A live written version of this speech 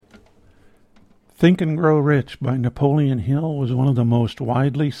Think and Grow Rich by Napoleon Hill was one of the most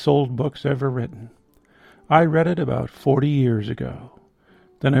widely sold books ever written. I read it about 40 years ago.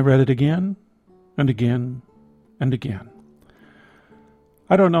 Then I read it again and again and again.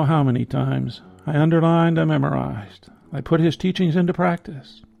 I don't know how many times. I underlined, I memorized. I put his teachings into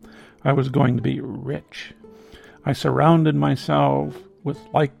practice. I was going to be rich. I surrounded myself with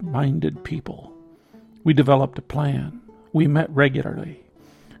like-minded people. We developed a plan. We met regularly.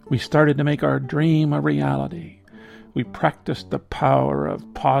 We started to make our dream a reality. We practiced the power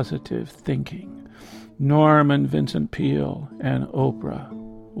of positive thinking. Norm and Vincent Peale and Oprah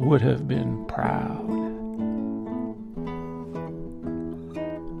would have been proud.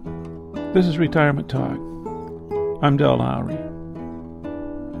 This is Retirement Talk. I'm Del Lowry.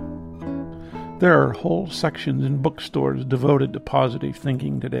 There are whole sections in bookstores devoted to positive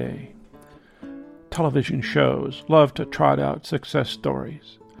thinking today. Television shows love to trot out success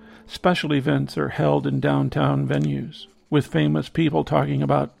stories. Special events are held in downtown venues, with famous people talking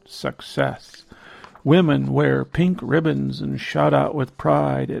about success. Women wear pink ribbons and shout out with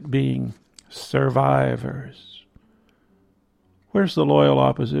pride at being survivors. Where's the loyal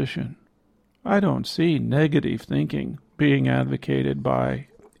opposition? I don't see negative thinking being advocated by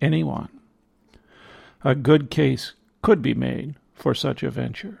anyone. A good case could be made for such a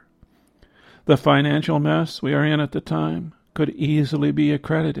venture. The financial mess we are in at the time could easily be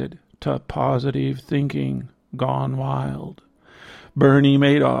accredited to positive thinking gone wild. Bernie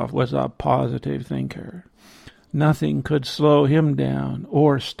Madoff was a positive thinker. Nothing could slow him down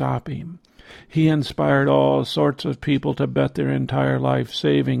or stop him. He inspired all sorts of people to bet their entire life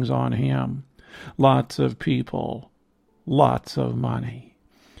savings on him. Lots of people, lots of money.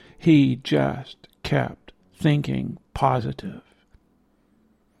 He just kept thinking positive.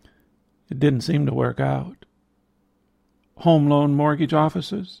 It didn't seem to work out. Home loan mortgage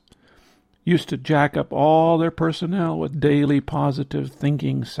offices used to jack up all their personnel with daily positive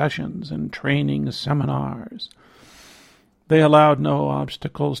thinking sessions and training seminars. They allowed no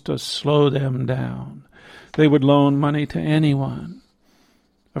obstacles to slow them down. They would loan money to anyone.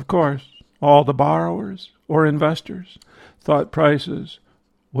 Of course, all the borrowers or investors thought prices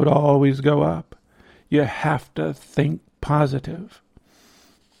would always go up. You have to think positive.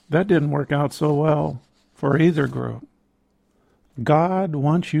 That didn't work out so well for either group. God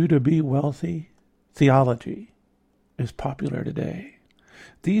wants you to be wealthy. Theology is popular today.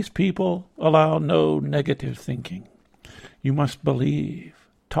 These people allow no negative thinking. You must believe,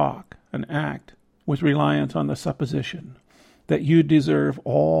 talk, and act with reliance on the supposition that you deserve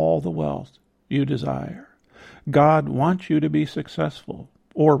all the wealth you desire. God wants you to be successful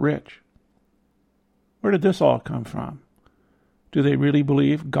or rich. Where did this all come from? Do they really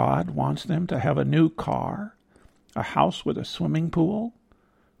believe God wants them to have a new car, a house with a swimming pool,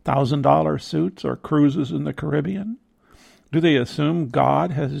 $1,000 suits or cruises in the Caribbean? Do they assume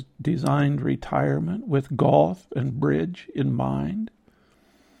God has designed retirement with golf and bridge in mind?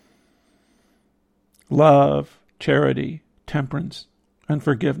 Love, charity, temperance, and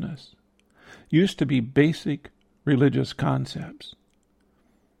forgiveness used to be basic religious concepts.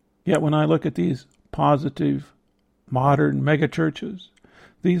 Yet when I look at these positive, modern megachurches,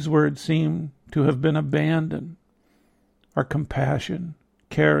 these words seem to have been abandoned. Are compassion,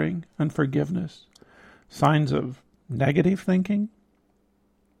 caring, and forgiveness signs of negative thinking?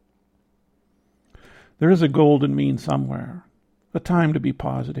 There is a golden mean somewhere, a time to be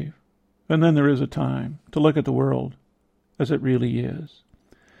positive, and then there is a time to look at the world as it really is.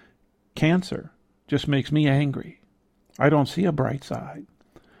 Cancer just makes me angry. I don't see a bright side.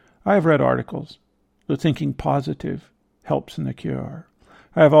 I have read articles that thinking positive helps in the cure.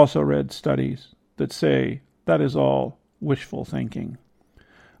 I have also read studies that say that is all wishful thinking.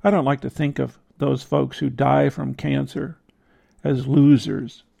 I don't like to think of those folks who die from cancer as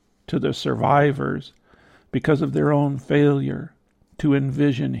losers to the survivors because of their own failure to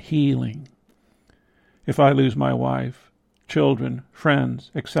envision healing. If I lose my wife, children, friends,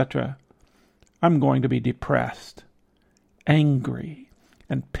 etc., I'm going to be depressed, angry,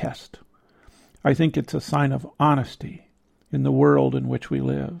 and pissed. I think it's a sign of honesty in the world in which we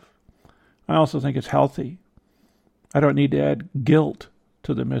live. I also think it's healthy. I don't need to add guilt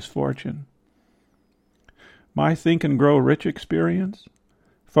to the misfortune. My Think and Grow Rich experience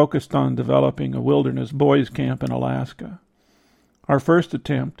focused on developing a wilderness boys camp in Alaska. Our first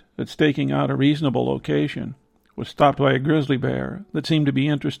attempt at staking out a reasonable location was stopped by a grizzly bear that seemed to be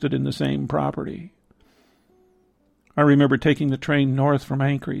interested in the same property. I remember taking the train north from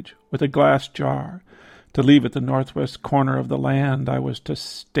Anchorage with a glass jar to leave at the northwest corner of the land I was to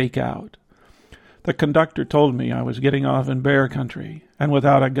stake out. The conductor told me I was getting off in bear country, and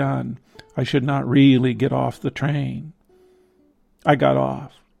without a gun, I should not really get off the train. I got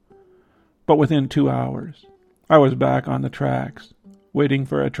off. But within 2 hours, I was back on the tracks, waiting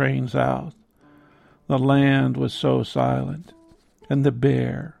for a train south. The land was so silent, and the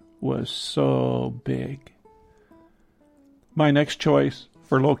bear was so big. My next choice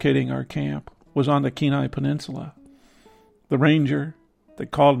for locating our camp was on the Kenai Peninsula. The ranger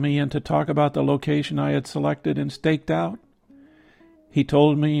that called me in to talk about the location I had selected and staked out, he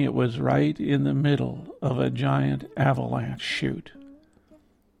told me it was right in the middle of a giant avalanche chute.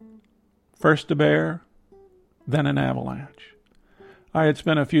 First a bear, then an avalanche. I had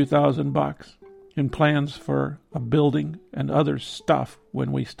spent a few $1,000 in plans for a building and other stuff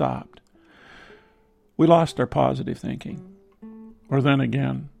when we stopped. We lost our positive thinking. Or then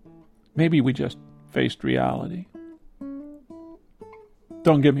again, maybe we just faced reality.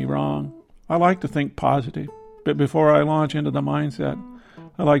 Don't get me wrong, I like to think positive, but before I launch into the mindset,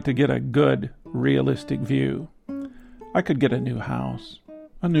 I like to get a good, realistic view. I could get a new house,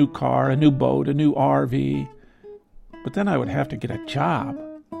 a new car, a new boat, a new RV, but then I would have to get a job.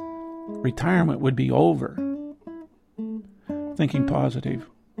 Retirement would be over. Thinking positive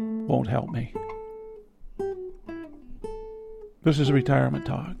won't help me. This is Retirement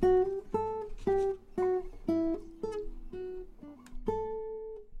Talk.